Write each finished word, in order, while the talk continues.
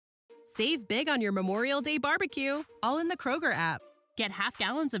Save big on your Memorial Day barbecue, all in the Kroger app. Get half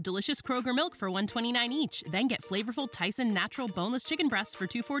gallons of delicious Kroger milk for $1.29 each. Then get flavorful Tyson natural boneless chicken breasts for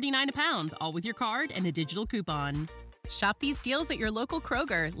 $2.49 a pound, all with your card and a digital coupon. Shop these deals at your local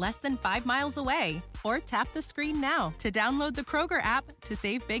Kroger, less than 5 miles away. Or tap the screen now to download the Kroger app to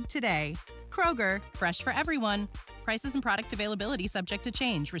save big today. Kroger, fresh for everyone. Prices and product availability subject to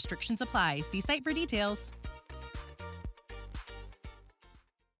change. Restrictions apply. See site for details.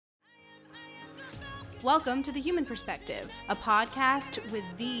 Welcome to The Human Perspective, a podcast with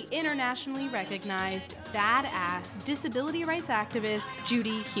the internationally recognized badass disability rights activist,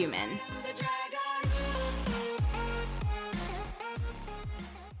 Judy Heumann.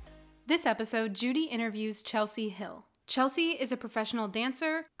 This episode, Judy interviews Chelsie Hill. Chelsie is a professional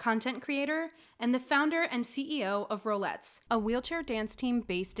dancer, content creator, and the founder and CEO of Rolettes, a wheelchair dance team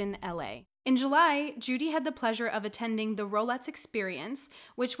based in LA. In July, Judy had the pleasure of attending the Rolettes Experience,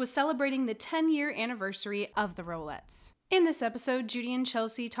 which was celebrating the 10-year anniversary of the Rolettes. In this episode, Judy and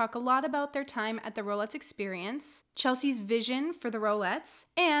Chelsie talk a lot about their time at the Rolettes Experience, Chelsea's vision for the Rolettes,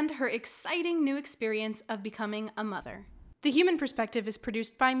 and her exciting new experience of becoming a mother. The Human Perspective is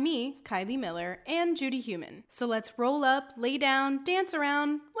produced by me, Kylie Miller, and Judy Heumann. So let's roll up, lay down, dance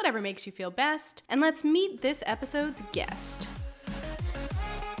around, whatever makes you feel best, and let's meet this episode's guest.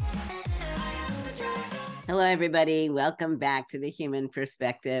 Hello, everybody. Welcome back to The Human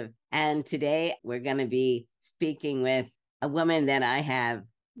Perspective. And today we're going to be speaking with a woman that I have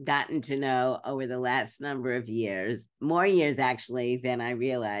gotten to know over the last number of years, more years actually than I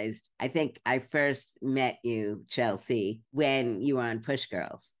realized. I think I first met you, Chelsie, when you were on Push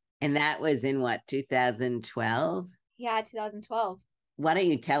Girls. And that was in what, 2012? Yeah, 2012. Why don't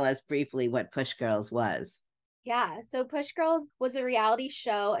you tell us briefly what Push Girls was? Yeah, so Push Girls was a reality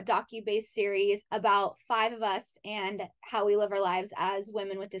show, a docu-based series about 5 of us and how we live our lives as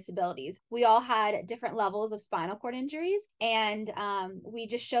women with disabilities. We all had different levels of spinal cord injuries, and we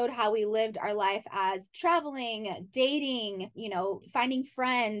just showed how we lived our life as traveling, dating, finding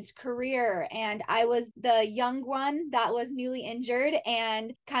friends, career. And I was the young one that was newly injured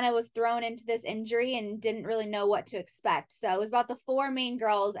and kind of was thrown into this injury and didn't really know what to expect. So it was about the 4 main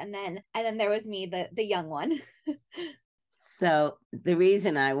girls, and then there was me, the young one. So the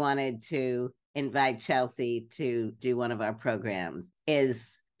reason I wanted to invite Chelsie to do one of our programs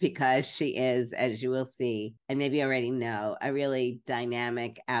is because she is, as you will see, and maybe you already know, a really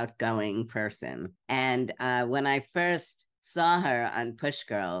dynamic, outgoing person. And when I first saw her on Push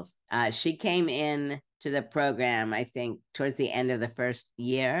Girls, she came in to the program, I think, towards the end of the first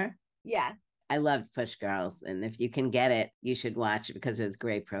year. Yeah. I loved Push Girls. And if you can get it, you should watch it because it was a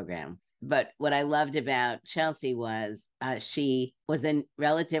great program. But what I loved about Chelsie was she was a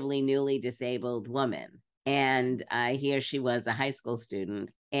relatively newly disabled woman. And here she was a high school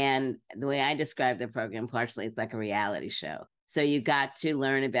student. And the way I describe the program, partially, it's like a reality show. So you got to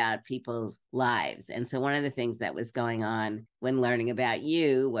learn about people's lives. And so one of the things that was going on when learning about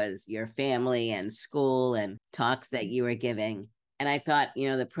you was your family and school and talks that you were giving. And I thought,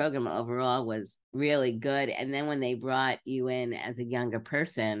 the program overall was really good. And then when they brought you in as a younger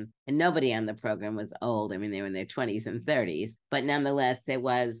person, and nobody on the program was old. I mean, they were in their 20s and 30s. But nonetheless, there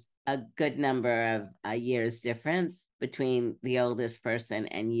was a good number of years difference between the oldest person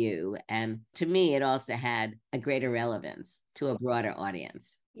and you. And to me, it also had a greater relevance to a broader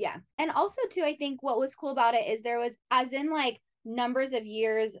audience. Yeah. And also, too, I think what was cool about it is there was, as in numbers of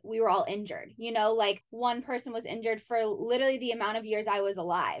years we were all injured, one person was injured for literally the amount of years I was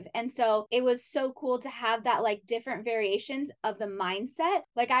alive. And so it was so cool to have that different variations of the mindset.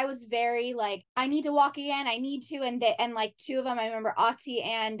 I was very I need to walk again, I need to, and 2 of them, I remember Ati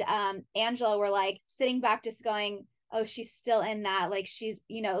and Angela were sitting back just going, oh, she's still in that. She's,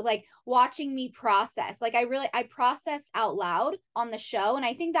 watching me process. I processed out loud on the show. And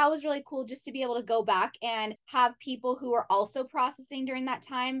I think that was really cool just to be able to go back and have people who are also processing during that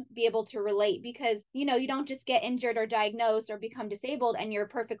time be able to relate, because, you don't just get injured or diagnosed or become disabled and you're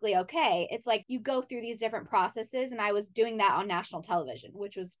perfectly okay. It's you go through these different processes. And I was doing that on national television,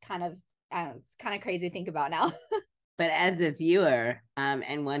 which was kind of, I don't know, it's kind of crazy to think about now. But as a viewer,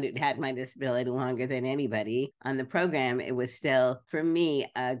 and one who had my disability longer than anybody on the program, it was still, for me,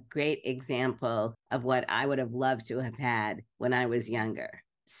 a great example of what I would have loved to have had when I was younger.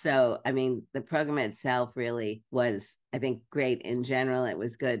 So, I mean, the program itself really was, I think, great in general. It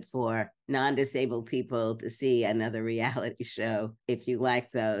was good for non-disabled people to see another reality show, if you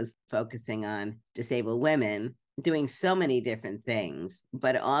like those, focusing on disabled women, doing so many different things.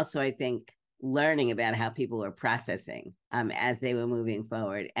 But also, I think, learning about how people were processing as they were moving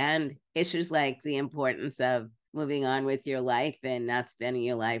forward, and issues like the importance of moving on with your life and not spending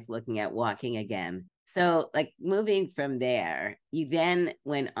your life looking at walking again. So, like, moving from there, you then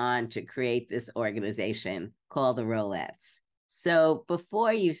went on to create this organization called the Rolettes. So,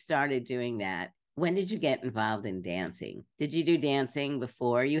 before you started doing that, when did you get involved in dancing? Did you do dancing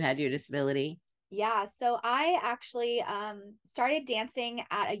before you had your disability? Yeah, so I actually started dancing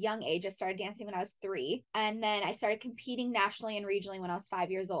at a young age. I started dancing when I was 3, and then I started competing nationally and regionally when I was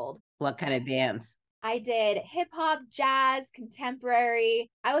 5 years old. What kind of dance? I did hip hop, jazz,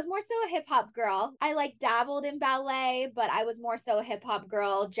 contemporary. I was more so a hip hop girl. I like dabbled in ballet, but I was more so a hip hop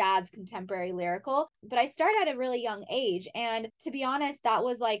girl, jazz, contemporary, lyrical. But I started at a really young age. And to be honest, that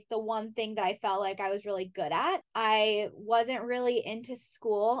was like the one thing that I felt like I was really good at. I wasn't really into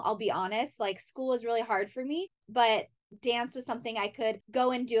school, I'll be honest. Like, school was really hard for me, but dance was something I could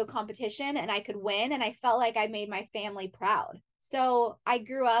go and do a competition and I could win. And I felt like I made my family proud. So I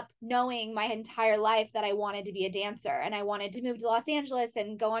grew up knowing my entire life that I wanted to be a dancer and I wanted to move to Los Angeles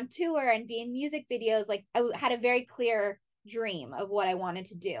and go on tour and be in music videos. Like, I had a very clear dream of what I wanted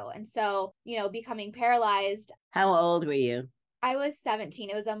to do. And so, becoming paralyzed. How old were you? I was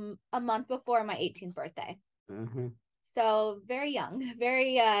 17. It was a month before my 18th birthday. Mm-hmm. So very young,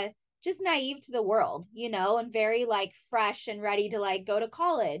 very just naive to the world, and very like fresh and ready to like go to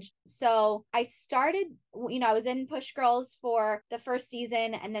college. So I started, I was in Push Girls for the first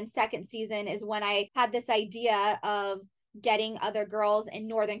season, and then second season is when I had this idea of getting other girls in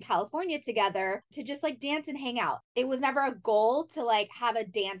Northern California together to just like dance and hang out. It was never a goal to like have a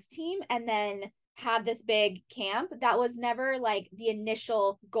dance team and then have this big camp. That was never like the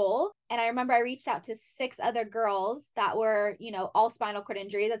initial goal. And I remember I reached out to 6 other girls that were, all spinal cord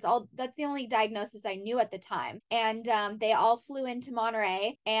injury. That's the only diagnosis I knew at the time. And they all flew into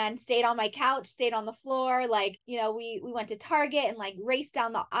Monterey and stayed on my couch, stayed on the floor. Like, we went to Target and like raced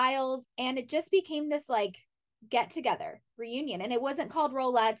down the aisles. And it just became this like get together reunion. And it wasn't called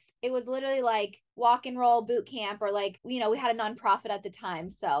Rolettes. It was literally like walk and roll boot camp, or like, we had a nonprofit at the time.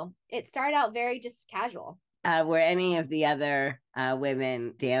 So it started out very just casual. Were any of the other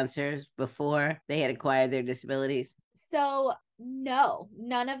women dancers before they had acquired their disabilities? So no,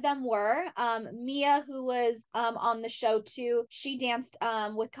 none of them were. Mia, who was on the show too, she danced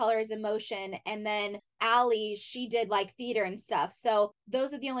with Colors in Motion, and then Allie, she did like theater and stuff. So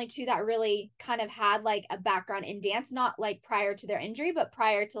those are the only 2 that really kind of had like a background in dance, not like prior to their injury, but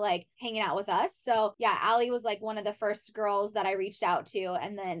prior to like hanging out with us. So yeah, Allie was like one of the first girls that I reached out to,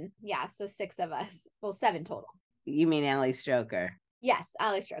 and then yeah, so 6 of us, well, 7 total. You mean Allie Stroker? Yes,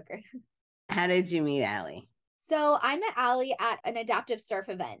 Allie Stroker. How did you meet Allie? So I met Allie at an adaptive surf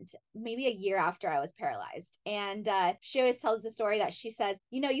event, maybe a year after I was paralyzed. And she always tells the story that she says,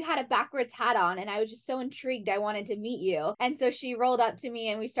 you had a backwards hat on, and I was just so intrigued. I wanted to meet you. And so she rolled up to me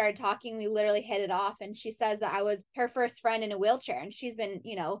and we started talking. We literally hit it off. And she says that I was her first friend in a wheelchair. And she's been,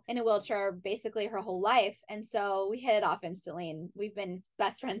 in a wheelchair basically her whole life. And so we hit it off instantly, and we've been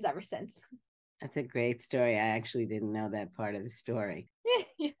best friends ever since. That's a great story. I actually didn't know that part of the story.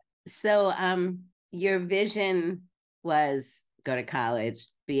 Yeah. So, your vision was go to college,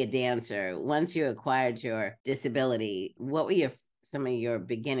 be a dancer. Once you acquired your disability, what were some of your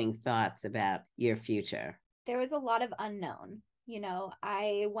beginning thoughts about your future? There was a lot of unknown.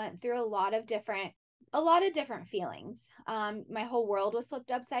 I went through a lot of different feelings. My whole world was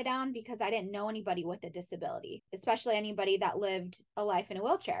flipped upside down because I didn't know anybody with a disability, especially anybody that lived a life in a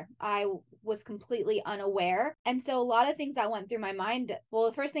wheelchair. I was completely unaware. And so a lot of things that went through my mind. Well,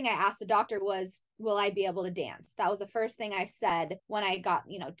 the first thing I asked the doctor was, will I be able to dance? That was the first thing I said when I got,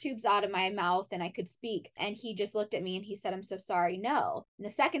 tubes out of my mouth and I could speak. And he just looked at me and he said, I'm so sorry, no. And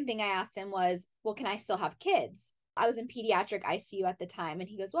the second thing I asked him was, well, can I still have kids? I was in pediatric ICU at the time. And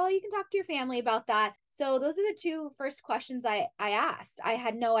he goes, well, you can talk to your family about that. So those are the 2 first questions I asked. I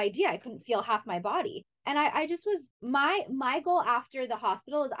had no idea. I couldn't feel half my body. And I just was, my goal after the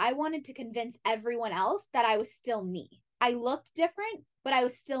hospital is I wanted to convince everyone else that I was still me. I looked different, but I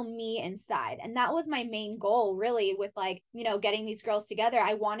was still me inside. And that was my main goal, really, with like, getting these girls together.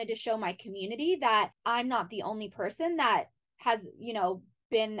 I wanted to show my community that I'm not the only person that has,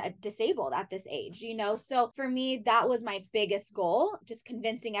 been disabled at this age, So for me, that was my biggest goal, just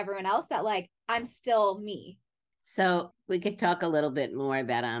convincing everyone else that like, I'm still me. So we could talk a little bit more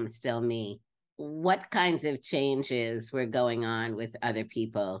about I'm Still Me. What kinds of changes were going on with other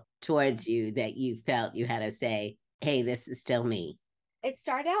people towards you that you felt you had to say, hey, this is still me? It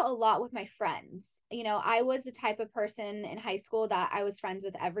started out a lot with my friends. I was the type of person in high school that I was friends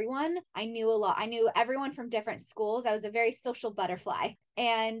with everyone. I knew a lot. I knew everyone from different schools. I was a very social butterfly.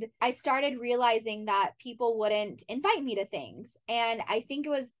 And I started realizing that people wouldn't invite me to things. And I think it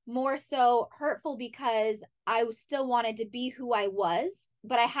was more so hurtful because I still wanted to be who I was,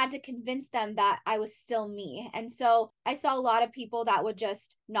 but I had to convince them that I was still me. And so I saw a lot of people that would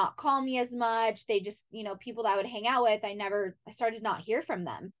just not call me as much. They just, people that I would hang out with, I started to not hear from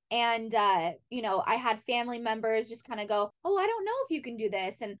them. And, I had family members just kind of go, oh, I don't know if you can do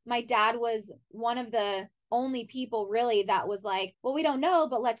this. And my dad was one of the only people really that was like, well, we don't know,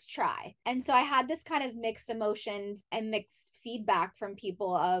 but let's try. And so I had this kind of mixed emotions and mixed feedback from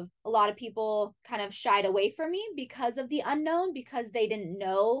people. Of a lot of people kind of shied away from me because of the unknown, because they didn't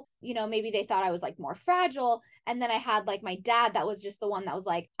know, maybe they thought I was like more fragile. And then I had like my dad that was just the one that was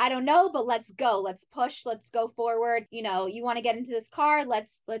like, I don't know, but let's go, let's push, let's go forward. You want to get into this car,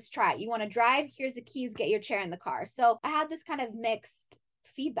 let's try it. You want to drive, here's the keys, get your chair in the car. So I had this kind of mixed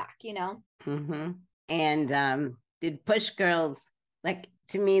feedback. Mm-hmm. And did push girls, like,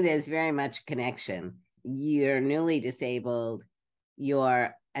 to me, there's very much connection. You're newly disabled,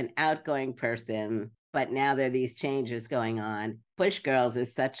 you're an outgoing person, but now there are these changes going on. Push Girls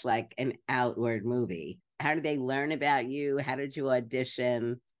is such like an outward movie. How did they learn about you? How did you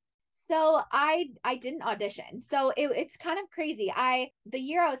audition? So I didn't audition. So it's kind of crazy. The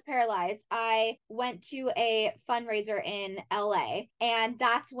year I was paralyzed, I went to a fundraiser in LA, and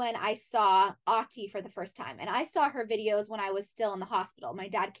that's when I saw Ati for the first time. And I saw her videos when I was still in the hospital. My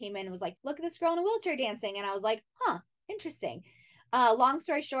dad came in and was like, look at this girl in a wheelchair dancing. And I was like, huh, interesting. Long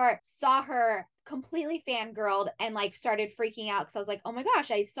story short, saw her, completely fangirled, and like started freaking out because I was like, oh my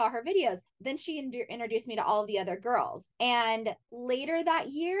gosh, I saw her videos. Then she introduced me to all of the other girls. And later that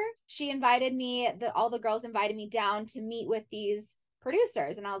year, all the girls invited me down to meet with these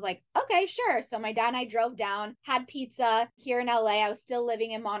producers. And I was like, okay, sure. So my dad and I drove down, had pizza here in LA. I was still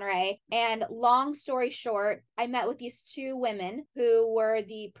living in Monterey. And long story short, I met with these two women who were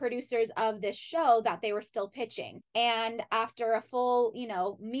the producers of this show that they were still pitching. And after a full,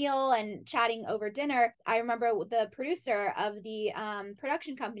 meal and chatting over dinner, I remember the producer of the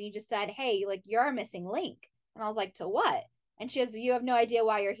production company just said, hey, like, you're a missing link. And I was like, to what? And she goes, you have no idea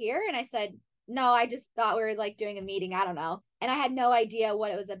why you're here? And I said, no, I just thought we were like doing a meeting. I don't know. And I had no idea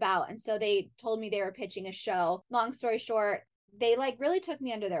what it was about. And so they told me they were pitching a show. Long story short, they like really took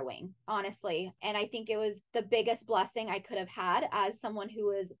me under their wing, honestly. And I think it was the biggest blessing I could have had as someone who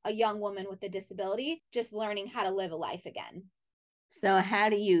was a young woman with a disability, just learning how to live a life again. So how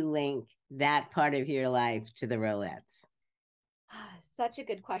do you link that part of your life to the Rolettes? Such a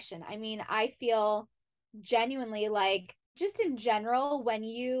good question. I mean, I feel genuinely like, just in general, when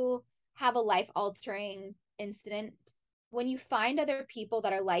you have a life-altering incident, when you find other people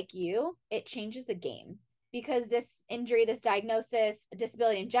that are like you, it changes the game. Because this injury, this diagnosis,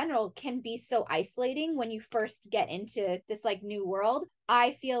 disability in general can be so isolating when you first get into this like new world.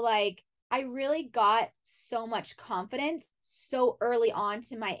 I feel like I really got so much confidence so early on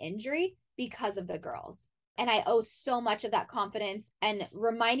to my injury because of the girls. And I owe so much of that confidence and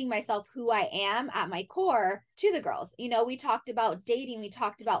reminding myself who I am at my core to the girls. We talked about dating, we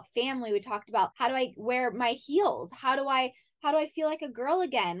talked about family, we talked about how do I wear my heels? How do I feel like a girl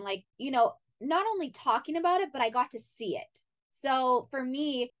again? Like, not only talking about it, but I got to see it. So for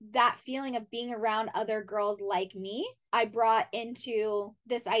me, that feeling of being around other girls like me, I brought into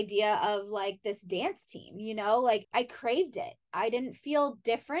this idea of like this dance team, like I craved it. I didn't feel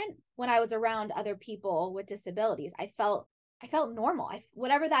different when I was around other people with disabilities. I felt normal.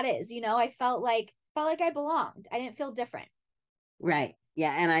 Whatever that is, I felt like I belonged. I didn't feel different. Right.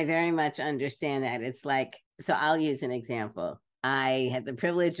 Yeah. And I very much understand that. It's like, so I'll use an example. I had the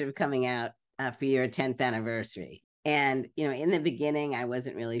privilege of coming out for your 10th anniversary. And, in the beginning, I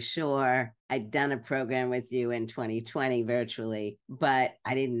wasn't really sure. I'd done a program with you in 2020 virtually, but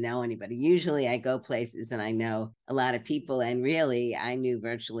I didn't know anybody. Usually I go places and I know a lot of people, and really I knew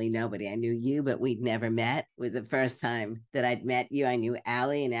virtually nobody. I knew you, but we'd never met. It was the first time that I'd met you. I knew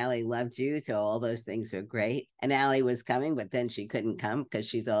Allie, and Allie loved you. So all those things were great. And Allie was coming, but then she couldn't come because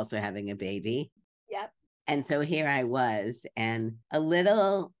she's also having a baby. Yep. And so here I was, and a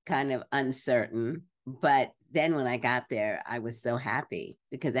little kind of uncertain, but then when I got there, I was so happy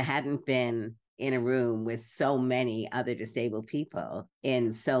because I hadn't been in a room with so many other disabled people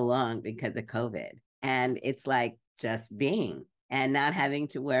in so long because of COVID. And it's like just being and not having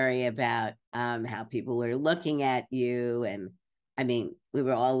to worry about how people were looking at you. And I mean, we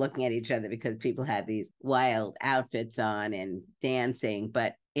were all looking at each other because people had these wild outfits on and dancing,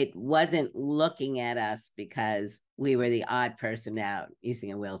 but it wasn't looking at us because we were the odd person out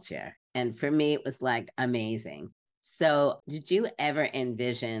using a wheelchair. And for me, it was like amazing. So did you ever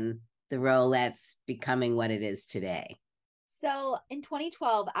envision the Rolettes becoming what it is today? So in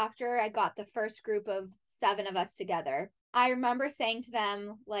 2012, after I got the first group of 7 of us together, I remember saying to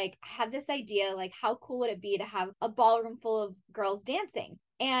them, like, I have this idea, like, how cool would it be to have a ballroom full of girls dancing?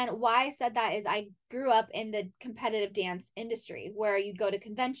 And why I said that is I grew up in the competitive dance industry where you'd go to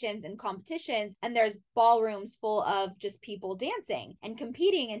conventions and competitions and there's ballrooms full of just people dancing and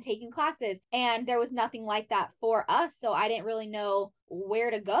competing and taking classes. And there was nothing like that for us. So I didn't really know where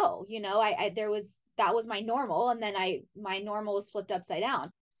to go. You know, that was my normal. And then my normal was flipped upside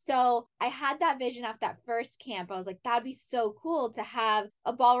down. So I had that vision after that first camp. I was like, that'd be so cool to have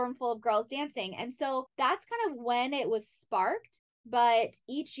a ballroom full of girls dancing. And so that's kind of when it was sparked. But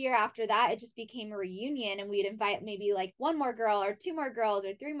each year after that, it just became a reunion and we'd invite maybe like 1 more girl or 2 more girls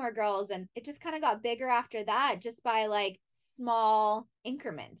or 3 more girls. And it just kind of got bigger after that, just by like small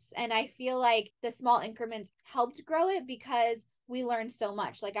increments. And I feel like the small increments helped grow it because we learned so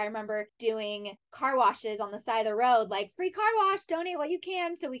much. Like I remember doing car washes on the side of the road, like free car wash, donate what you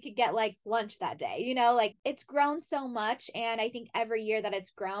can so we could get like lunch that day. You know, like it's grown so much. And I think every year that it's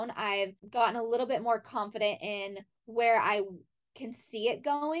grown, I've gotten a little bit more confident in where I can see it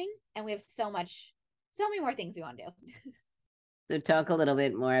going. And we have so many more things we want to do. So talk a little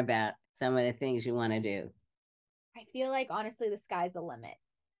bit more about some of the things you want to do. I feel like honestly, the sky's the limit.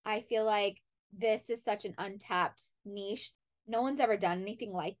 I feel like this is such an untapped niche. No one's ever done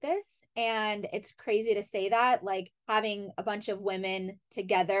anything like this. And it's crazy to say that, like having a bunch of women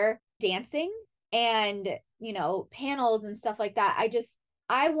together dancing and, you know, panels and stuff like that.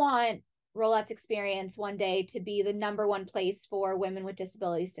 I want Rolette's experience one day to be the #1 place for women with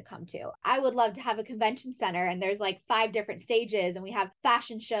disabilities to come to. I would love to have a convention center and there's like 5 different stages and we have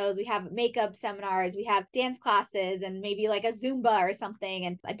fashion shows, we have makeup seminars, we have dance classes and maybe like a Zumba or something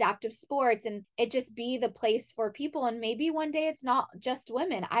and adaptive sports, and it just be the place for people. And maybe one day it's not just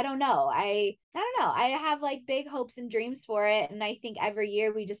women. I don't know. I don't know. I have like big hopes and dreams for it. And I think every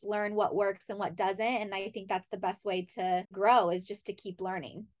year we just learn what works and what doesn't. And I think that's the best way to grow, is just to keep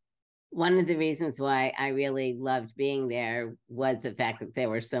learning. One of the reasons why I really loved being there was the fact that there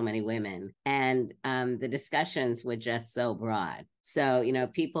were so many women, and the discussions were just so broad. So, you know,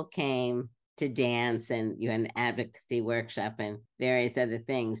 people came to dance and you had an advocacy workshop and various other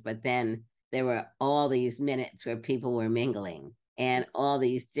things, but then there were all these minutes where people were mingling and all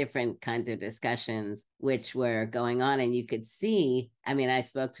these different kinds of discussions which were going on. And you could see, I mean, I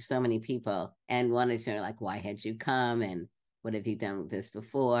spoke to so many people and wanted to know, like, why had you come? And what have you done with this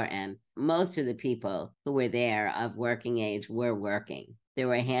before? And most of the people who were there of working age were working. There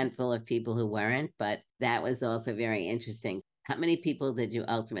were a handful of people who weren't, but that was also very interesting. How many people did you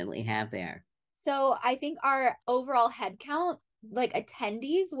ultimately have there? So I think our overall head count, like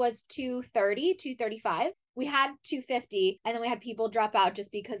attendees, was 230, 235. We had 250, and then we had people drop out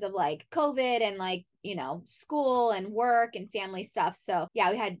just because of like COVID and like, you know, school and work and family stuff. So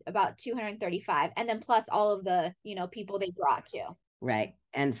yeah, we had about 235, and then plus all of the, you know, people they brought too. Right.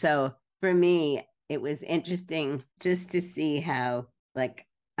 And so for me, it was interesting just to see how, like,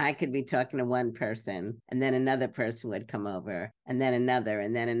 I could be talking to one person and then another person would come over and then another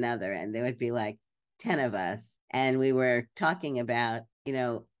and then another. And there would be like 10 of us. And we were talking about, you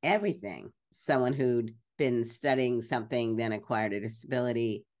know, everything. Someone who'd been studying something, then acquired a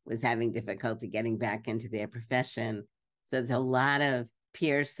disability, was having difficulty getting back into their profession. So there's a lot of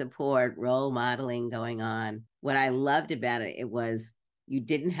peer support, role modeling going on. What I loved about it, it was you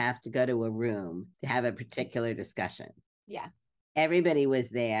didn't have to go to a room to have a particular discussion. Yeah. Everybody was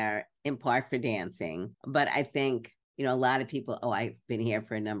there in part for dancing. But I think, you know, a lot of people, oh, I've been here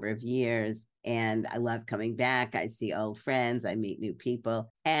for a number of years and I love coming back. I see old friends, I meet new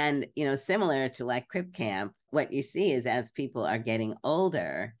people. And, you know, similar to like Crip Camp, what you see is as people are getting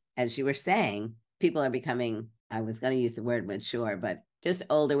older, as you were saying, people are becoming, I was going to use the word mature, but just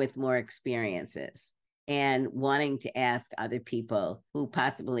older with more experiences and wanting to ask other people who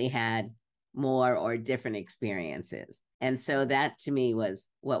possibly had more or different experiences. And so that to me was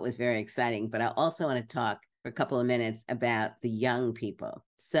what was very exciting. But I also want to talk for a couple of minutes about the young people.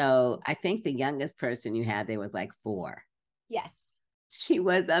 So I think the youngest person you had there was like 4. Yes. She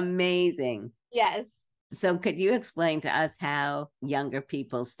was amazing. Yes. So could you explain to us how younger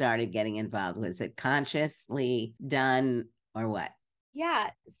people started getting involved? Was it consciously done or what?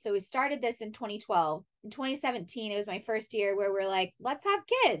 Yeah. So we started this in 2012. In 2017, it was my first year where we're like, let's have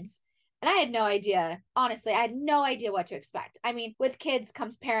kids. And I had no idea. Honestly, I had no idea what to expect. I mean, with kids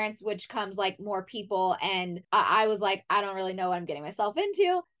comes parents, which comes like more people. And I was like, I don't really know what I'm getting myself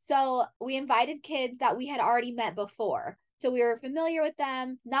into. So we invited kids that we had already met before. So we were familiar with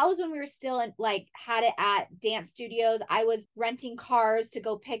them. That was when we were still in, like, had it at dance studios. I was renting cars to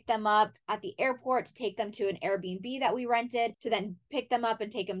go pick them up at the airport, to take them to an Airbnb that we rented, to then pick them up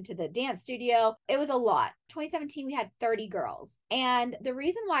and take them to the dance studio. It was a lot. 2017, we had 30 girls. And the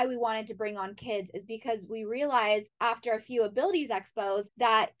reason why we wanted to bring on kids is because we realized after a few abilities expos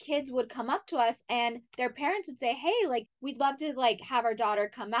that kids would come up to us and their parents would say, hey, like, we'd love to like have our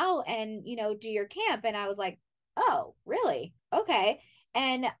daughter come out and, you know, do your camp. And I was like, oh, really? Okay.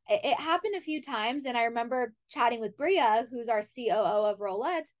 And it happened a few times. And I remember chatting with Bria, who's our COO of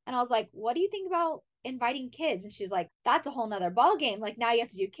Rolettes. And I was like, what do you think about inviting kids? And she's like, that's a whole nother ball game. Like, now you have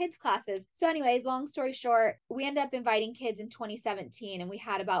to do kids classes. So anyways, long story short, we ended up inviting kids in 2017 and we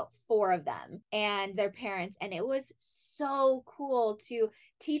had about 4 of them and their parents. And it was so cool to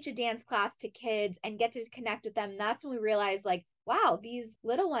teach a dance class to kids and get to connect with them. That's when we realized, like, wow, these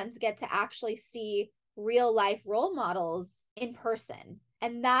little ones get to actually see real life role models in person.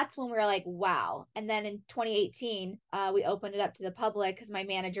 And that's when we were like, wow. And then in 2018, we opened it up to the public because my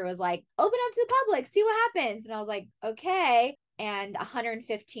manager was like, open up to the public, see what happens. And I was like, okay. And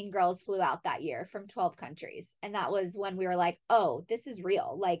 115 girls flew out that year from 12 countries. And that was when we were like, oh, this is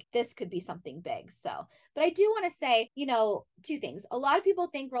real. Like, this could be something big. So, but I do want to say, you know, 2 things. A lot of people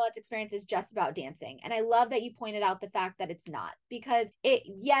think Rolette's experience is just about dancing. And I love that you pointed out the fact that it's not, because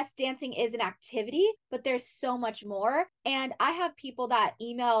yes, dancing is an activity, but there's so much more. And I have people that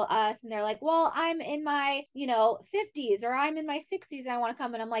email us and they're like, well, I'm in my, 50s or I'm in my 60s and I want to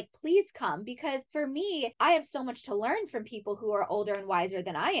come. And I'm like, please come, because for me, I have so much to learn from people who are older and wiser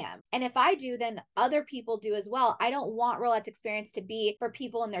than I am. And if I do, then other people do as well. I don't want Rolette's experience to be for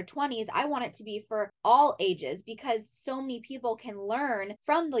people in their 20s. I want it to be for all ages, because so many people can learn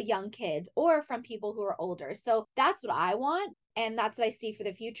from the young kids or from people who are older. So that's what I want. And that's what I see for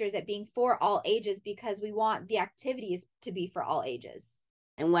the future, is it being for all ages, because we want the activities to be for all ages.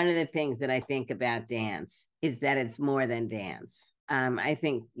 And one of the things that I think about dance is that it's more than dance. I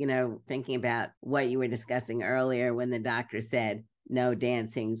think, thinking about what you were discussing earlier when the doctor said, no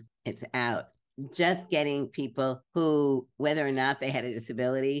dancing, it's out. Just getting people who, whether or not they had a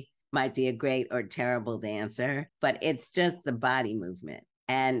disability, might be a great or terrible dancer, but it's just the body movement.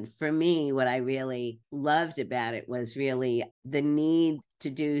 And for me, what I really loved about it was really the need to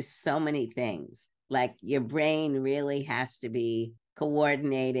do so many things. Like, your brain really has to be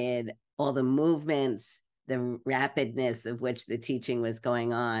coordinated, all the movements, the rapidness of which the teaching was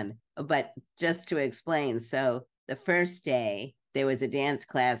going on. But just to explain, so the first day, there was a dance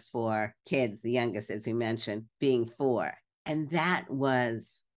class for kids, the youngest, as you mentioned, being 4. And that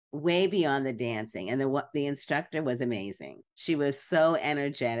was way beyond the dancing. And the instructor was amazing. She was so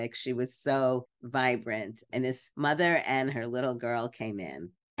energetic. She was so vibrant. And this mother and her little girl came in.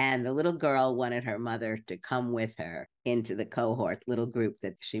 And the little girl wanted her mother to come with her into the cohort, little group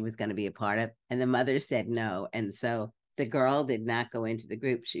that she was going to be a part of. And the mother said no. And so the girl did not go into the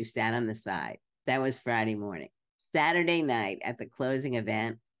group. She sat on the side. That was Friday morning. Saturday night at the closing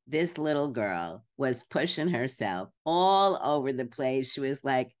event, this little girl was pushing herself all over the place. She was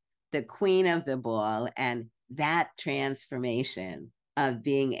like the queen of the ball. And that transformation of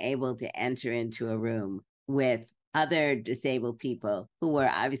being able to enter into a room with other disabled people who were,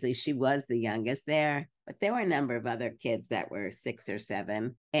 obviously she was the youngest there, but there were a number of other kids that were 6 or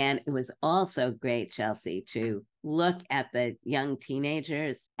 7. And it was also great, Chelsie, to look at the young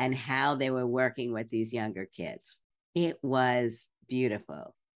teenagers and how they were working with these younger kids. It was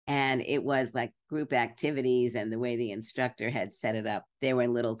beautiful. And it was like group activities, and the way the instructor had set it up, they were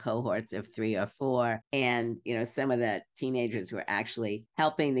in little cohorts of 3 or 4. And, some of the teenagers were actually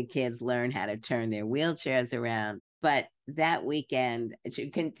helping the kids learn how to turn their wheelchairs around. But that weekend, as you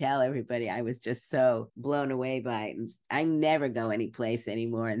can tell everybody, I was just so blown away by it. And I never go any place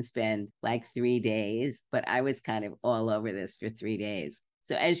anymore and spend like 3 days, but I was kind of all over this for 3 days.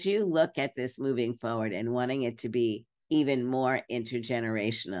 So as you look at this moving forward and wanting it to be even more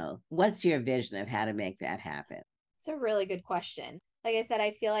intergenerational, what's your vision of how to make that happen? It's a really good question. Like I said,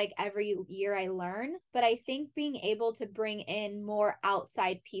 I feel like every year I learn, but I think being able to bring in more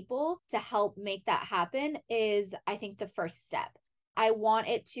outside people to help make that happen is, I think, the first step. I want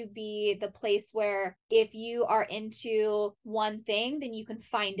it to be the place where if you are into one thing, then you can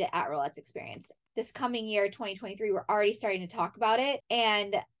find it at Rolette's Experience. This coming year, 2023, we're already starting to talk about it.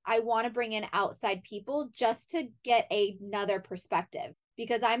 And I want to bring in outside people just to get another perspective,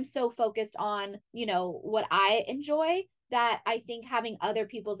 because I'm so focused on, what I enjoy that I think having other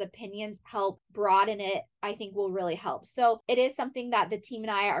people's opinions help broaden it, I think will really help. So it is something that the team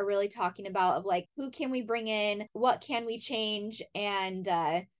and I are really talking about of like, who can we bring in? What can we change? And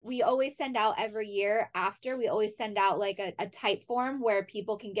we always send out every year after, we always send out like a type form where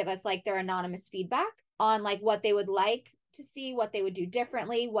people can give us like their anonymous feedback on like what they would like to see, what they would do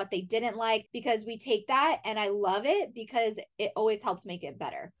differently, what they didn't like, because we take that and I love it because it always helps make it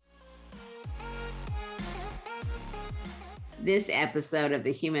better. This episode of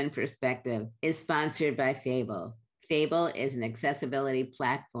The Human Perspective is sponsored by Fable. Fable is an accessibility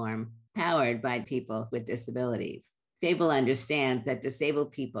platform powered by people with disabilities. Fable understands that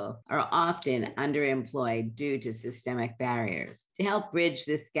disabled people are often underemployed due to systemic barriers. To help bridge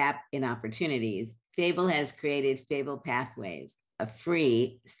this gap in opportunities, Fable has created Fable Pathways, a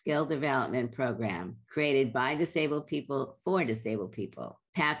free skill development program created by disabled people for disabled people.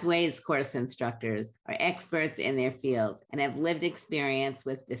 Pathways course instructors are experts in their fields and have lived experience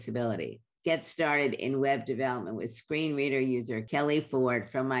with disability. Get started in web development with screen reader user Kelly Ford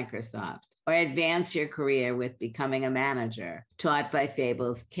from Microsoft, or advance your career with becoming a manager, taught by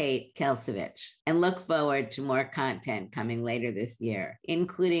Fable's Kate Kelsevich. And look forward to more content coming later this year,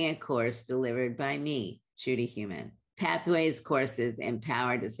 including a course delivered by me, Judy Human. Pathways courses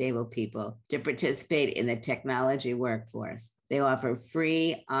empower disabled people to participate in the technology workforce. They offer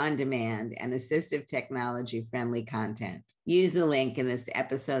free, on-demand, and assistive technology-friendly content. Use the link in this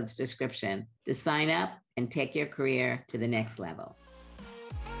episode's description to sign up and take your career to the next level.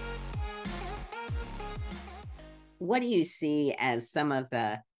 What do you see as some of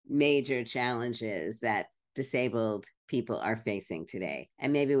the major challenges that disabled people are facing today?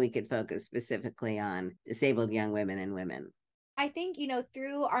 And maybe we could focus specifically on disabled young women and women. I think,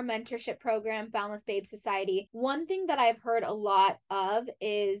 through our mentorship program, Boundless Babe Society, one thing that I've heard a lot of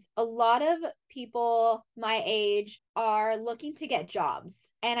is a lot of people my age are looking to get jobs.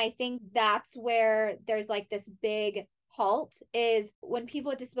 And I think that's where there's like this big halt, is when people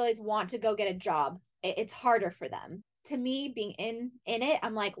with disabilities want to go get a job, it's harder for them. To me, being in it,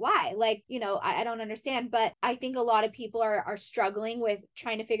 I'm like, why? Like, I don't understand. But I think a lot of people are struggling with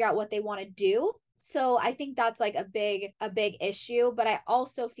trying to figure out what they want to do. So I think that's like a big issue. But I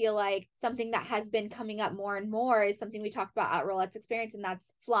also feel like something that has been coming up more and more is something we talked about at Rolette's Experience, and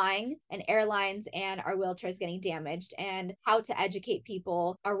that's flying and airlines and our wheelchairs getting damaged, and how to educate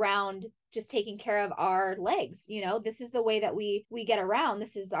people around just taking care of our legs. This is the way that we get around.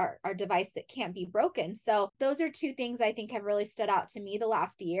 This is our device that can't be broken. So those are two things I think have really stood out to me the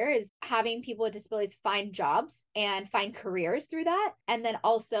last year, is having people with disabilities find jobs and find careers through that. And then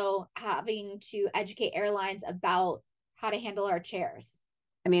also having to educate airlines about how to handle our chairs.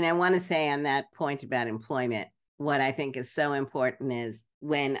 I mean, I want to say on that point about employment, what I think is so important is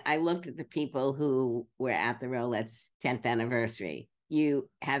when I looked at the people who were at the Rolette's 10th anniversary, you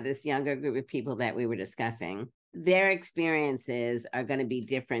have this younger group of people that we were discussing. Their experiences are going to be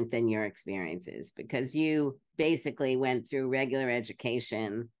different than your experiences, because you basically went through regular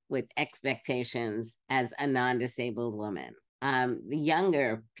education with expectations as a non-disabled woman. The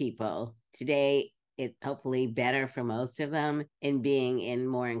younger people today, it's hopefully better for most of them in being in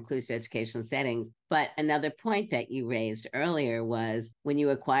more inclusive educational settings. But another point that you raised earlier was when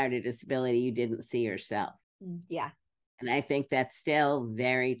you acquired a disability, you didn't see yourself. Yeah. And I think that's still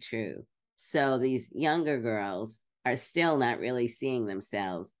very true. So these younger girls are still not really seeing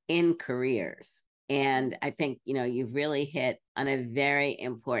themselves in careers. And I think, you've really hit on a very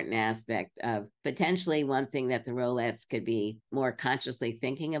important aspect of potentially one thing that the Rolettes could be more consciously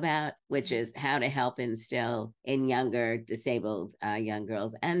thinking about, which is how to help instill in younger disabled young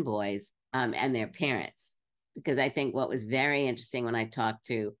girls and boys and their parents. Because I think what was very interesting when I talked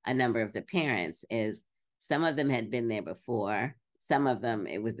to a number of the parents is some of them had been there before. Some of them,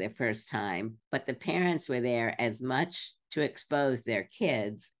 it was their first time. But the parents were there as much to expose their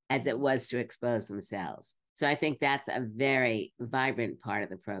kids as it was to expose themselves. So I think that's a very vibrant part of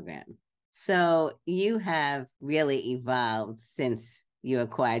the program. So you have really evolved since you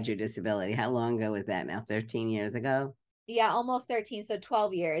acquired your disability. How long ago was that now? 13 years ago? Yeah, almost 13. So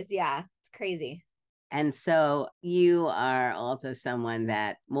 12 years. Yeah, it's crazy. And so you are also someone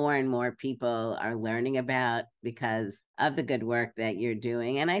that more and more people are learning about because of the good work that you're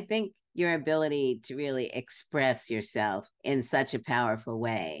doing. And I think your ability to really express yourself in such a powerful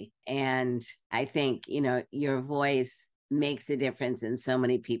way. And I think, your voice makes a difference in so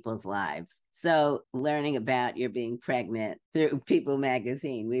many people's lives. So learning about your being pregnant through People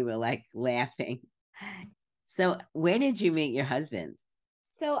magazine, we were like laughing. So where did you meet your husband?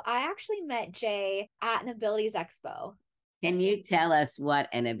 So I actually met Jay at an Abilities Expo. Can you tell us what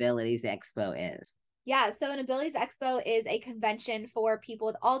an Abilities Expo is? Yeah, so an Abilities Expo is a convention for people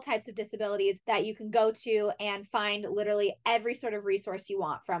with all types of disabilities that you can go to and find literally every sort of resource you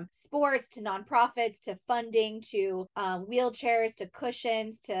want, from sports to nonprofits to funding to wheelchairs to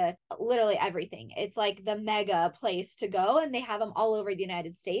cushions to literally everything. It's like the mega place to go, and they have them all over the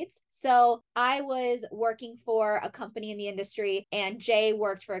United States. So I was working for a company in the industry, and Jay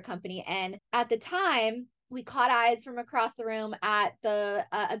worked for a company. And at the time, we caught eyes from across the room at the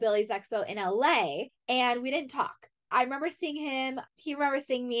Abilities Expo in LA, and we didn't talk. I remember seeing him, he remembers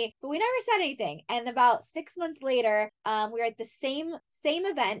seeing me, but we never said anything. And about 6 months later, we were at the same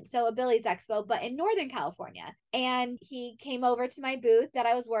event, so Abilities Expo, but in Northern California. And he came over to my booth that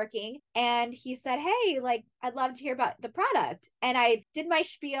I was working, and he said, "Hey, like, I'd love to hear about the product." And I did my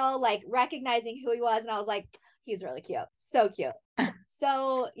spiel, like recognizing who he was, and I was like, he's really cute. So cute.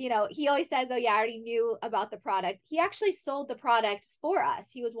 So, he always says, "Oh, yeah, I already knew about the product." He actually sold the product for us.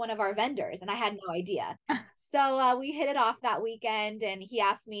 He was one of our vendors, and I had no idea. So we hit it off that weekend, and he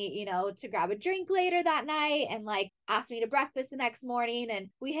asked me, to grab a drink later that night, and like asked me to breakfast the next morning, and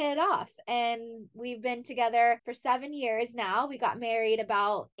we hit it off. And we've been together for 7 years now. We got married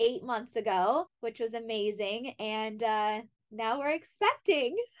about 8 months ago, which was amazing. And now we're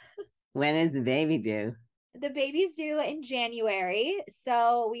expecting. When is the baby due? The baby's due in January.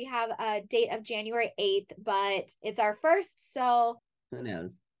 So we have a date of January 8th, but it's our first. So who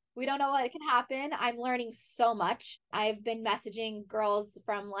knows? We don't know what can happen. I'm learning so much. I've been messaging girls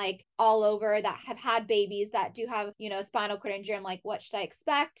from like all over that have had babies that do have, spinal cord injury. I'm like, what should I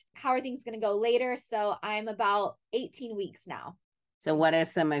expect? How are things going to go later? So I'm about 18 weeks now. So what are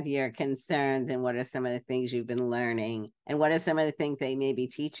some of your concerns, and what are some of the things you've been learning, and what are some of the things they may be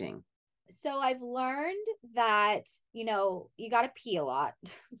teaching? So I've learned that, you got to pee a lot.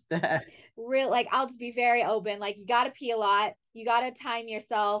 Like, I'll just be very open. Like, you got to pee a lot. You got to time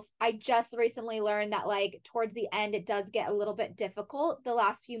yourself. I just recently learned that like towards the end, it does get a little bit difficult. The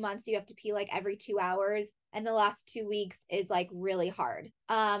last few months, you have to pee like every 2 hours. And the last 2 weeks is like really hard.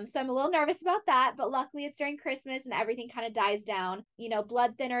 So I'm a little nervous about that, but luckily it's during Christmas and everything kind of dies down.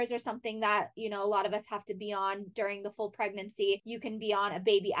 Blood thinners are something that, a lot of us have to be on during the full pregnancy. You can be on a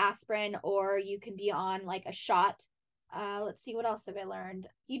baby aspirin, or you can be on like a shot. Let's see, what else have I learned?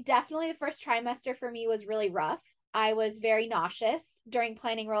 The first trimester for me was really rough. I was very nauseous during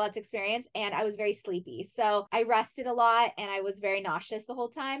planning Rolette's experience, and I was very sleepy. So I rested a lot, and I was very nauseous the whole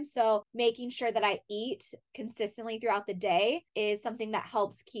time. So making sure that I eat consistently throughout the day is something that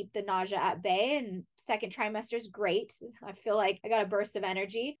helps keep the nausea at bay. And second trimester is great. I feel like I got a burst of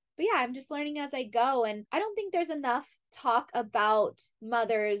energy. But yeah, I'm just learning as I go. And I don't think there's enough talk about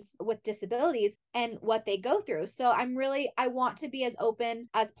mothers with disabilities and what they go through. So I want to be as open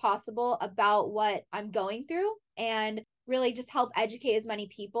as possible about what I'm going through, and really just help educate as many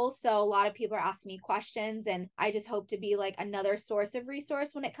people. So a lot of people are asking me questions, and I just hope to be like another source of resource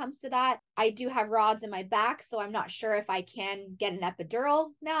when it comes to that. I do have rods in my back, so I'm not sure if I can get an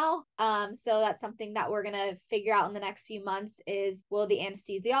epidural now. So that's something that we're going to figure out in the next few months is, will the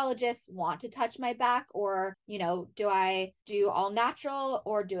anesthesiologist want to touch my back, or, do I do all natural,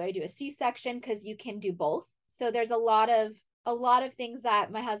 or do I do a C-section? Because you can do both. So there's a lot of things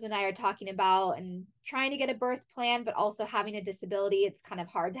that my husband and I are talking about, and trying to get a birth plan, but also having a disability. It's kind of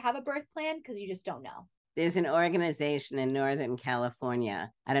hard to have a birth plan because you just don't know. There's an organization in Northern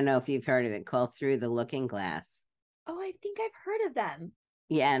California, I don't know if you've heard of it, called Through the Looking Glass. Oh, I think I've heard of them.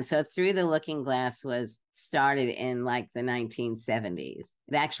 Yeah, and so Through the Looking Glass was started in like the 1970s.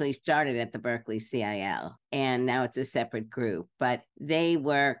 It actually started at the Berkeley CIL, and now it's a separate group. But they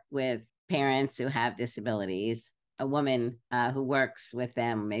work with parents who have disabilities. A woman who works with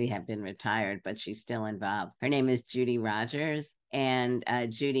them maybe have been retired, but she's still involved. Her name is Judy Rogers, and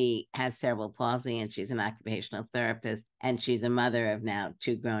Judy has cerebral palsy, and she's an occupational therapist, and she's a mother of now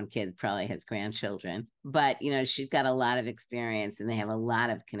 2 grown kids, probably has grandchildren. But, she's got a lot of experience, and they have a lot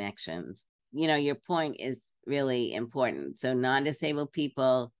of connections. Your point is really important. So non-disabled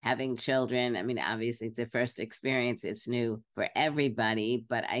people having children, I mean, obviously it's the first experience. It's new for everybody,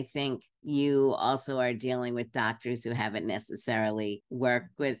 but I think you also are dealing with doctors who haven't necessarily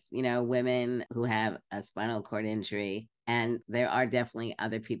worked with, women who have a spinal cord injury. And there are definitely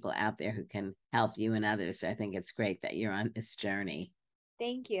other people out there who can help you and others. So I think it's great that you're on this journey.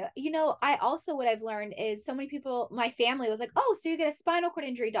 Thank you. I also, what I've learned is so many people, my family was like, "Oh, so you get a spinal cord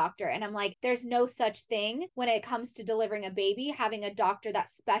injury doctor." And I'm like, there's no such thing when it comes to delivering a baby, having a doctor that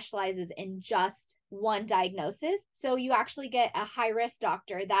specializes in just one diagnosis. So you actually get a high risk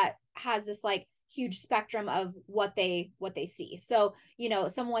doctor that has this like huge spectrum of what they see. So,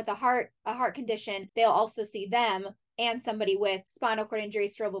 someone with a heart condition, they'll also see them. and somebody with spinal cord injury,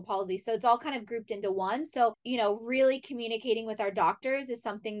 cerebral palsy. So it's all kind of grouped into one. So, really communicating with our doctors is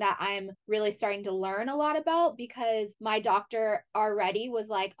something that I'm really starting to learn a lot about, because my doctor already was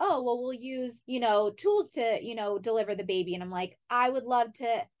like, oh, well, we'll use, tools to, deliver the baby. And I'm like, I would love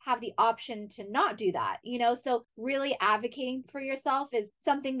to have the option to not do that, so really advocating for yourself is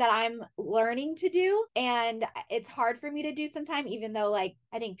something that I'm learning to do. And it's hard for me to do sometimes, even though like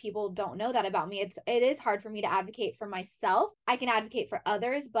I think people don't know that about me. It is hard for me to advocate for myself. I can advocate for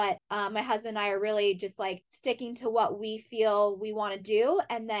others, but my husband and I are really just like sticking to what we feel we want to do,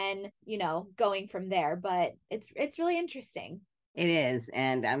 and then going from there. But it's really interesting. It is.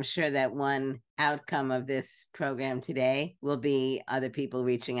 And I'm sure that one outcome of this program today will be other people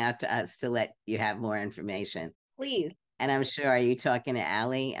reaching out to us to let you have more information. Please. And I'm sure, are you talking to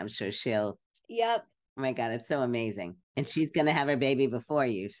Allie? I'm sure she'll. Yep. Oh my God, it's so amazing. And she's going to have her baby before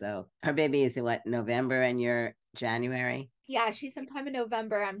you. So her baby is in what, November, and you're January? Yeah, she's sometime in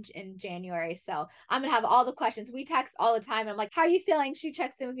November. I'm in January. So I'm gonna have all the questions. We text all the time. I'm like, how are you feeling? She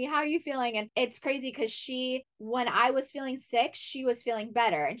checks in with me. How are you feeling? And it's crazy because when I was feeling sick, she was feeling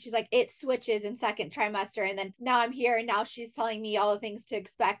better. And she's like, it switches in second trimester. And then now I'm here, and now she's telling me all the things to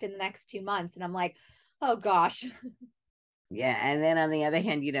expect in the next 2 months. And I'm like, oh gosh. Yeah. And then on the other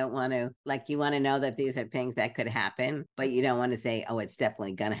hand, you don't want to, like, you want to know that these are things that could happen, but you don't want to say, oh, it's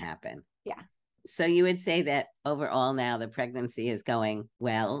definitely going to happen. Yeah. So you would say that overall now the pregnancy is going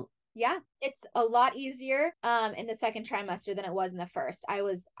well? Yeah, it's a lot easier in the second trimester than it was in the first. I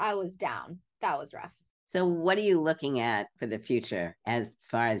was down. That was rough. So what are you looking at for the future as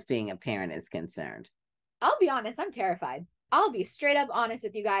far as being a parent is concerned? I'll be honest, I'm terrified. I'll be straight up honest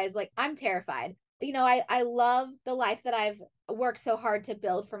with you guys. Like, I'm terrified. I love the life that I've worked so hard to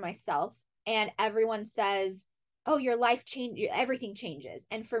build for myself. And everyone says, oh, your life change, everything changes.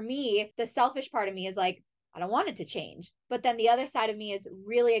 And for me, the selfish part of me is like, I don't want it to change. But then the other side of me is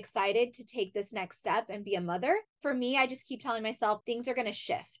really excited to take this next step and be a mother. For me, I just keep telling myself things are going to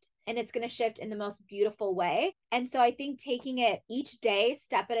shift, and it's going to shift in the most beautiful way. And so I think taking it each day,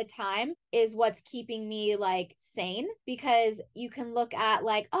 step at a time, is what's keeping me like sane, because you can look at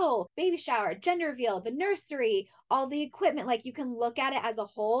like, oh, baby shower, gender reveal, the nursery, all the equipment, like you can look at it as a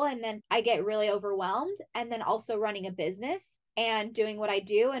whole. And then I get really overwhelmed. And then also running a business and doing what I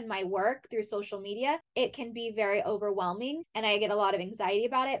do and my work through social media, it can be very overwhelming and I get a lot of anxiety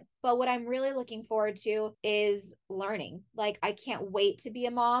about it. But what I'm really looking forward to is learning. Like, I can't wait to be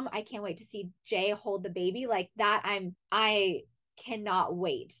a mom. I can't wait to see Jay hold the baby like that. I cannot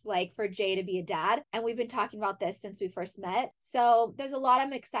wait like for Jay to be a dad. And we've been talking about this since we first met. So there's a lot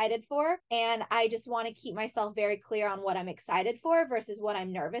I'm excited for. And I just want to keep myself very clear on what I'm excited for versus what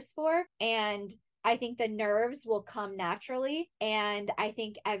I'm nervous for. And I think the nerves will come naturally. And I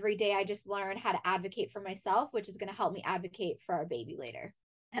think every day I just learn how to advocate for myself, which is going to help me advocate for our baby later.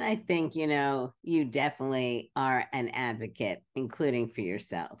 And I think, you definitely are an advocate, including for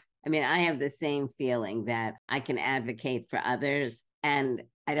yourself. I mean, I have the same feeling that I can advocate for others, and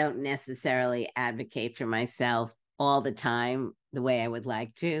I don't necessarily advocate for myself all the time the way I would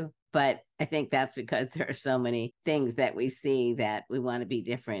like to. But I think that's because there are so many things that we see that we want to be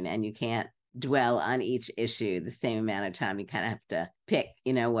different, and you can't dwell on each issue the same amount of time. You kind of have to pick,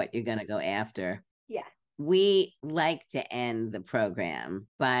 what you're going to go after. Yeah. We like to end the program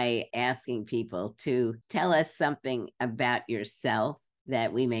by asking people to tell us something about yourself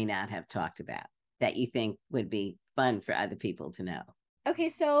that we may not have talked about that you think would be fun for other people to know. Okay,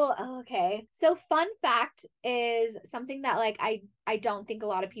 so fun fact is something that like I don't think a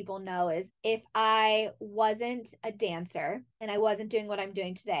lot of people know is if I wasn't a dancer and I wasn't doing what I'm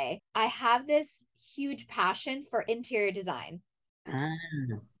doing today, I have this huge passion for interior design. Ah.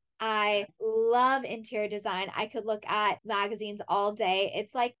 I love interior design. I could look at magazines all day.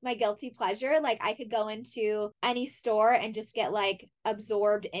 It's like my guilty pleasure. Like I could go into any store and just get like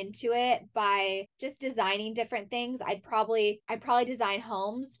absorbed into it by just designing different things. I'd probably design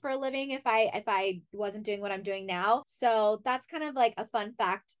homes for a living if I wasn't doing what I'm doing now. So that's kind of like a fun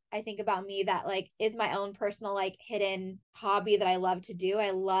fact I think about me that like is my own personal like hidden hobby that I love to do.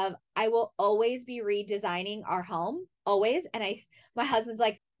 I will always be redesigning our home, always. And my husband's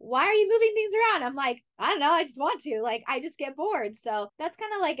like, why are you moving things around? I'm like, I don't know. I just want to. Like, I just get bored. So that's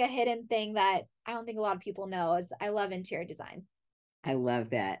kind of like a hidden thing that I don't think a lot of people know is I love interior design. I love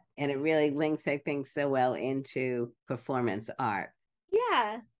that. And it really links, I think, so well into performance art.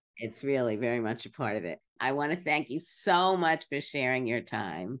 Yeah. It's really very much a part of it. I want to thank you so much for sharing your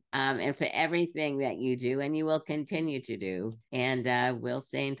time and for everything that you do and you will continue to do. And we'll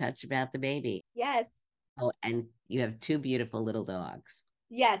stay in touch about the baby. Yes. Oh, and you have two beautiful little dogs.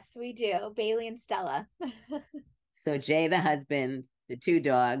 Yes, we do. Bailey and Stella. So Jay, the husband, the 2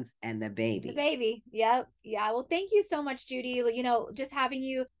 dogs, and the baby. The baby. Yep. Yeah. Well, thank you so much, Judy. Just having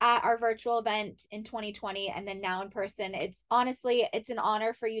you at our virtual event in 2020 and then now in person, it's an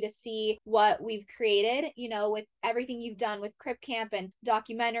honor for you to see what we've created, with everything you've done with Crip Camp and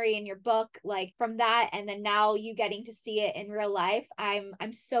documentary and your book, like from that. And then now you getting to see it in real life. I'm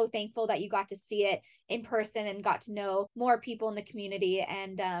so thankful that you got to see it in person and got to know more people in the community.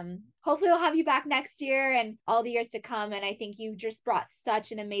 And hopefully we'll have you back next year and all the years to come. And I think you just brought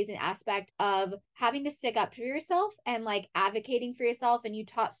such an amazing aspect of having to stick up for yourself and like advocating for yourself. And you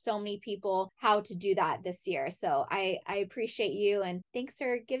taught so many people how to do that this year. So I appreciate you. And thanks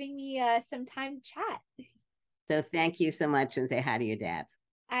for giving me some time to chat. So thank you so much, and say hi to your dad.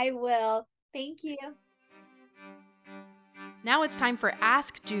 I will. Thank you. Now it's time for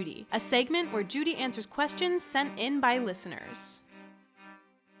Ask Judy, a segment where Judy answers questions sent in by listeners.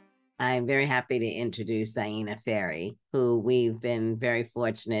 I'm very happy to introduce Zaina Ferry, who we've been very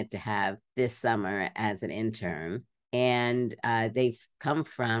fortunate to have this summer as an intern. And they've come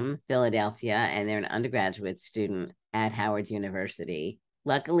from Philadelphia, and they're an undergraduate student at Howard University.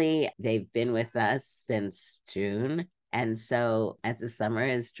 Luckily, they've been with us since June. And so as the summer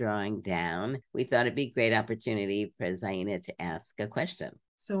is drawing down, we thought it'd be a great opportunity for Zaina to ask a question.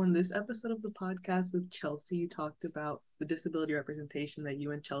 So in this episode of the podcast with Chelsie, you talked about the disability representation that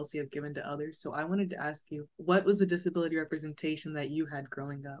you and Chelsie have given to others. So I wanted to ask you, what was the disability representation that you had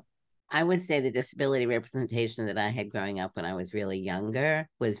growing up? I would say the disability representation that I had growing up when I was really younger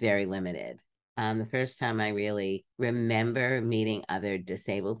was very limited. The first time I really remember meeting other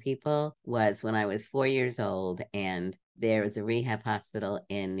disabled people was when I was 4 years old, and there was a rehab hospital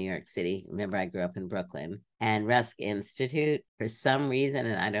in New York City. Remember, I grew up in Brooklyn, and Rusk Institute, for some reason,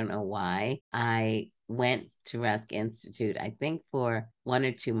 and I don't know why, I went to Rusk Institute, I think for 1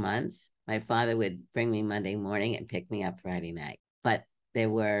 or 2 months. My father would bring me Monday morning and pick me up Friday night. But there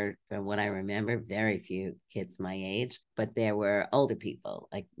were, from what I remember, very few kids my age, but there were older people,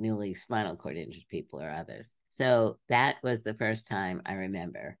 like newly spinal cord injured people or others. So that was the first time I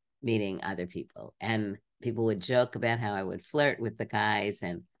remember meeting other people. And people would joke about how I would flirt with the guys.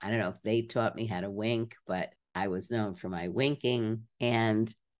 And I don't know if they taught me how to wink, but I was known for my winking.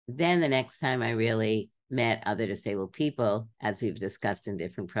 And then the next time I really met other disabled people, as we've discussed in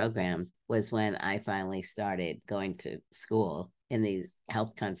different programs, was when I finally started going to school in these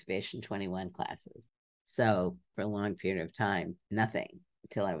Health Conservation 21 classes. So for a long period of time, nothing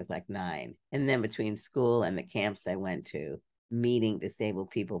until I was like 9. And then between school and the camps I went to, meeting disabled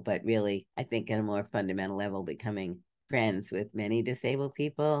people, but really, I think at a more fundamental level, becoming friends with many disabled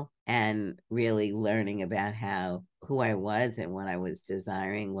people and really learning about how who I was and what I was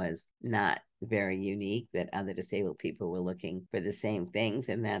desiring was not very unique, that other disabled people were looking for the same things.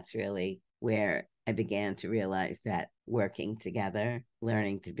 And that's really where I began to realize that working together,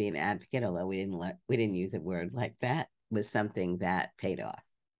 learning to be an advocate, although we didn't use a word like that, was something that paid off.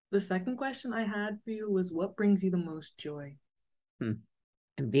 The second question I had for you was, what brings you the most joy?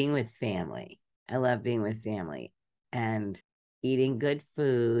 And being with family. I love being with family and eating good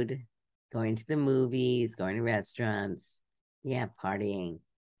food, going to the movies, going to restaurants, partying,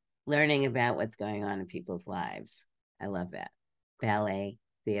 learning about what's going on in people's lives. I love that. Ballet,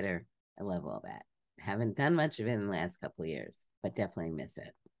 theater, I love all that. Haven't done much of it in the last couple of years, but definitely miss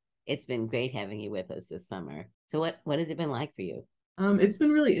it. It's been great having you with us this summer. So what has it been like for you? It's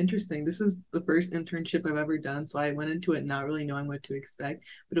been really interesting. This is the first internship I've ever done, so I went into it not really knowing what to expect,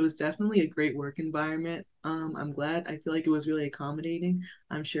 but it was definitely a great work environment. I'm glad. I feel like it was really accommodating.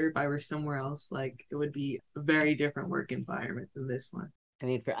 I'm sure if I were somewhere else, like, it would be a very different work environment than this one. I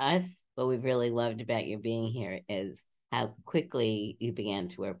mean, for us, what we've really loved about you being here is how quickly you began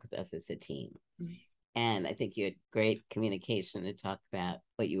to work with us as a team. Mm-hmm. And I think you had great communication to talk about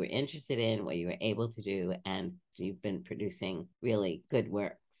what you were interested in, what you were able to do, and you've been producing really good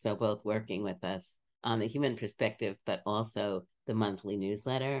work. So both working with us on the human perspective, but also the monthly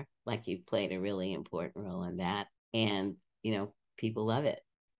newsletter, like you've played a really important role in that. And, people love it.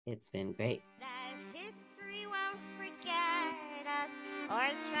 It's been great. That history won't forget us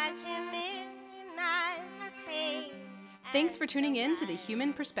or try to minimize our pain. Thanks for tuning in to The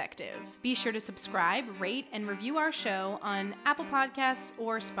Human Perspective. Be sure to subscribe, rate, and review our show on Apple Podcasts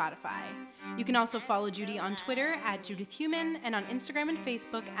or Spotify. You can also follow Judy on Twitter at JudithHuman and on Instagram and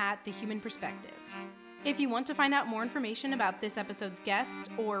Facebook at The Human Perspective. If you want to find out more information about this episode's guest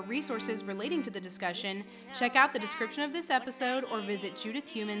or resources relating to the discussion, check out the description of this episode or visit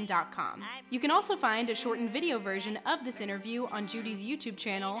judithhuman.com. You can also find a shortened video version of this interview on Judy's YouTube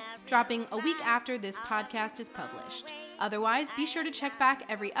channel, dropping a week after this podcast is published. Otherwise, be sure to check back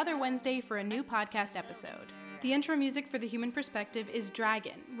every other Wednesday for a new podcast episode. The intro music for The Human Perspective is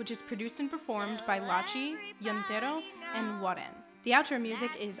Dragon, which is produced and performed by Lachi, Yontero, and Warren. The outro music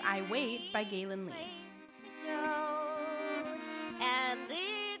is I Wait by Galen Lee.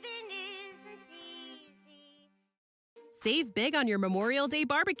 Save big on your Memorial Day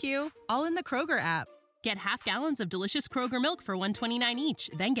barbecue, all in the Kroger app. Get half gallons of delicious Kroger milk for $1.29 each.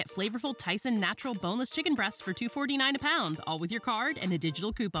 Then get flavorful Tyson natural boneless chicken breasts for $2.49 a pound, all with your card and a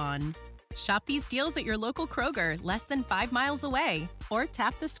digital coupon. Shop these deals at your local Kroger, less than 5 miles away. Or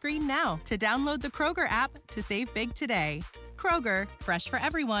tap the screen now to download the Kroger app to save big today. Kroger, fresh for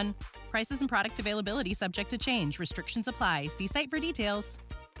everyone. Prices and product availability subject to change. Restrictions apply. See site for details.